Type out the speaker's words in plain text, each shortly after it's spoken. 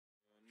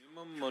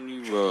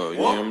money roll,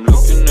 yeah, I'm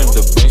looking at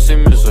the bank, say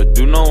miss, I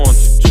do not want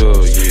to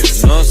jail, yeah,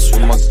 nuts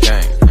with my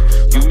gang,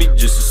 you be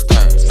just a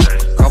stain,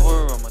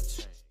 cover on my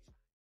chain.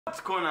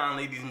 What's going on,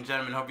 ladies and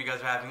gentlemen? Hope you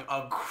guys are having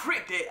a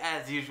great day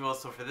as usual.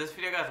 So for this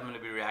video, guys, I'm going to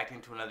be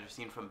reacting to another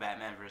scene from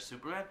Batman vs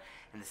Superman,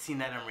 and the scene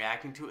that I'm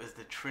reacting to is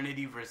the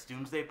Trinity vs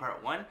Doomsday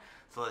Part 1.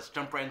 So let's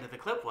jump right into the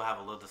clip. We'll have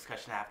a little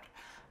discussion after.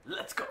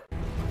 Let's go!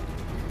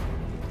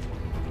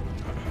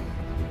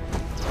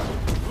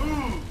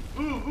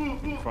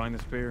 Find the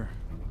spear.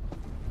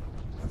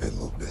 I've been a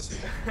little busy.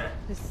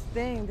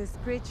 This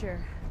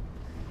creature,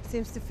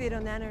 seems to feed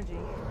on energy.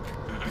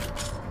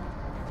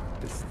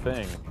 This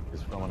thing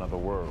is from another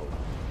world.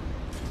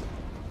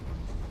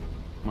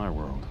 My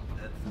world.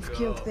 I've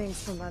killed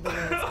things from other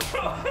worlds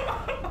before.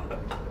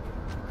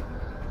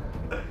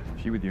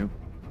 She with you?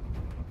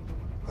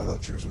 I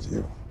thought she was with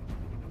you.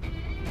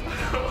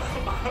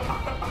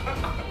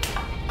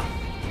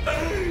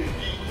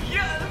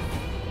 Yes!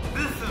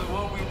 This is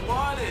what we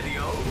wanted,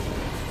 yo!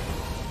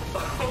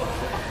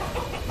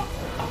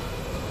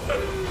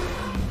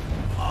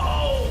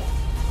 Oh!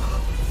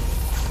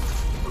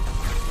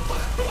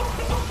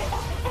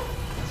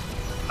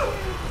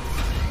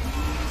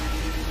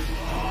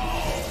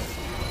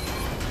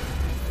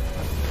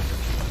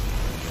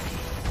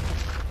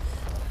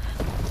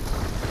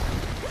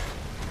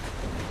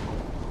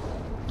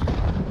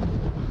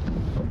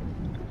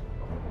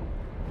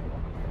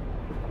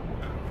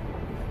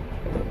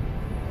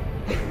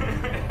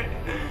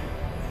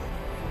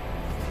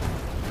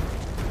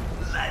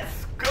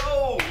 Let's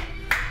go!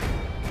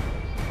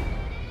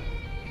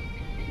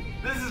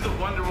 This is the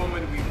Wonder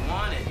Woman we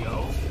wanted,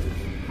 yo.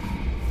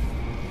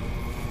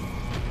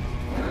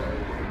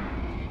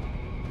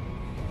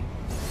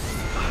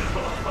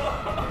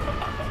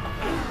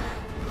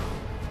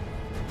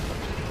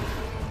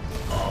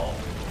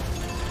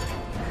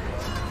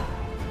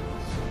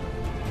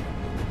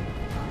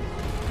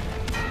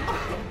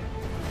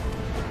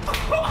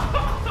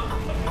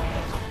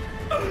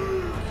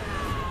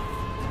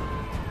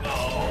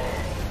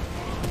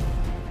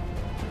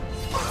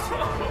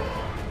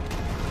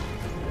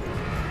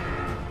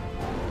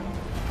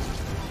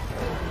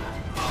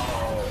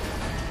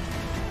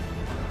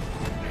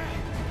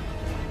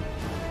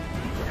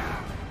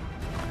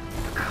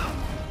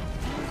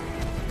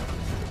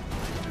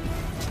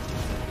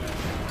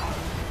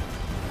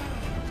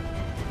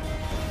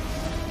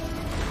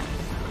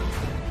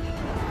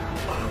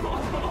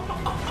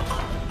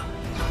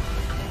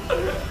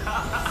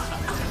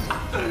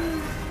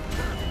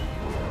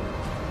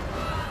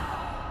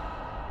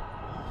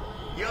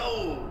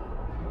 Yo!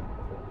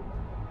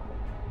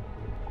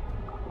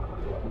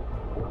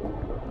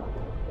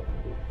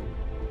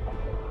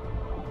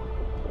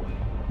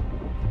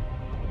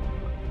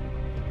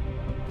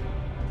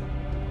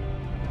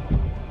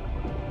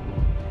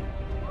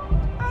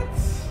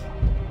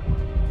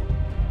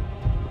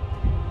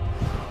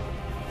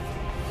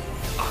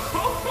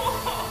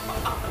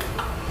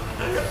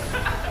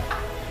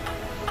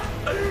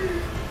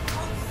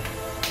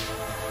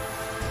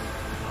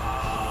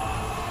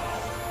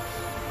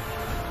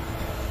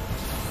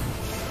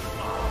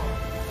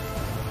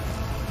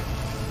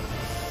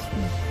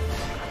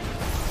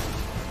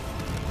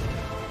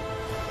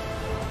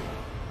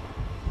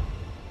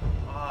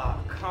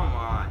 Come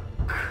on.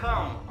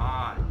 Come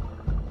on.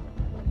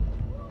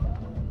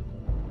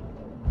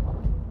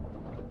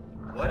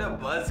 What a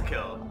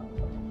buzzkill.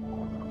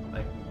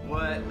 Like,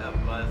 what a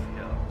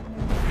buzzkill.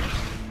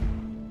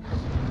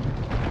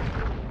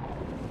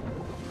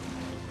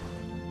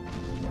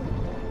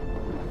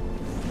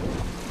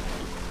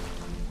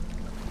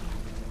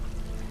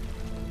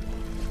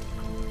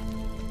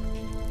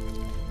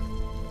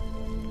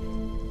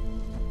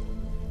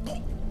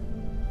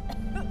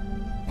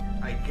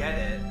 I get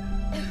it.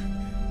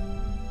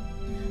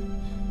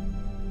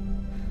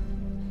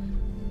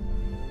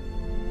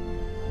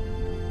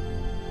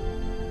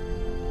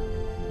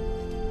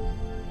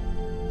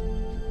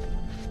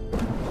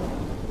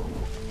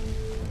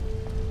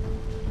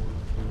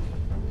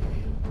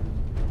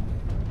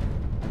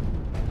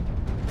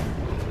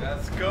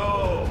 Let's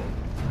go!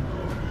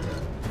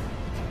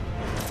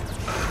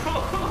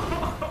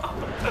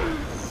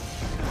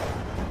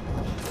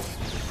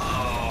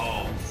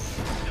 Oh!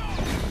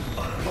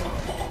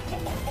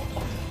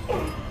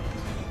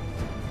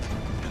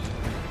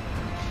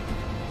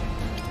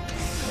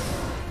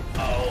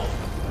 Oh!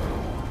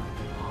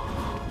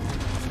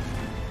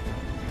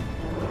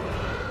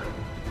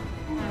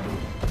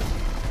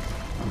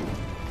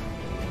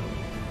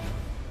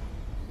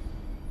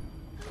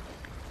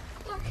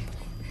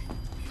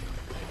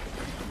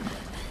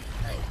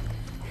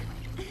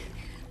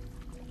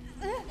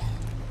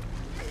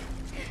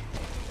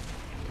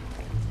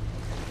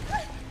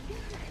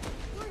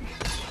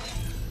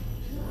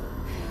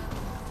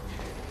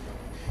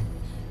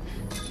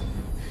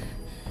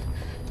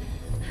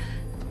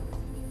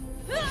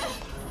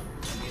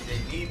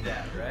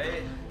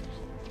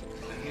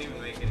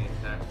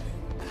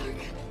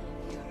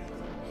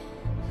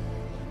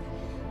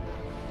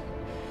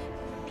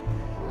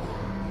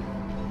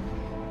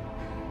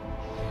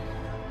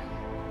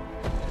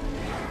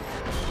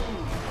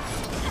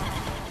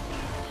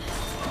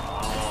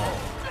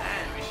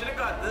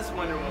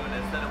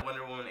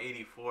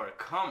 84.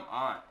 Come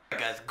on.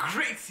 Guys,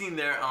 great scene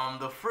there.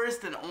 The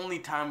first and only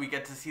time we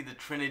get to see the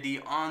Trinity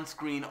on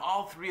screen,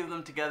 all three of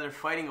them together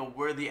fighting a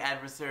worthy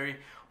adversary,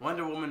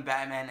 Wonder Woman,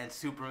 Batman, and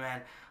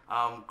Superman.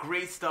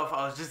 Great stuff.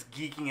 I was just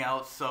geeking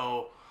out,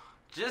 so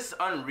just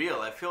unreal.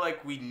 I feel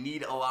like we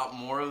need a lot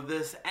more of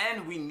this,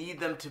 and we need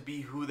them to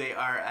be who they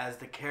are as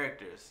the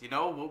characters. You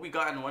know, what we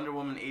got in Wonder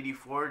Woman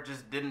 84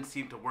 just didn't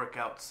seem to work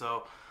out,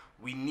 so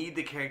we need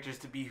the characters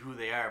to be who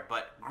they are.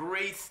 But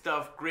great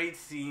stuff, great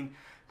scene.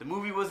 The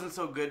movie wasn't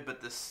so good,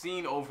 but the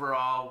scene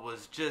overall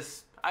was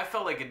just, I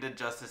felt like it did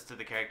justice to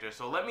the character.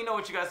 So let me know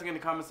what you guys think in the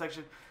comment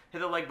section.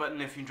 Hit the like button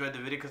if you enjoyed the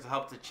video, because it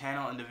helps the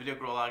channel and the video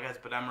grow a lot, guys.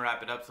 But I'm gonna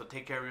wrap it up, so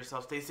take care of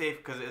yourself, stay safe,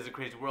 because it is a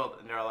crazy world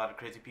and there are a lot of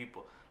crazy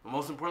people. But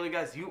most importantly,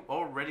 guys, you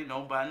already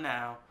know by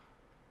now.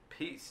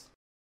 Peace.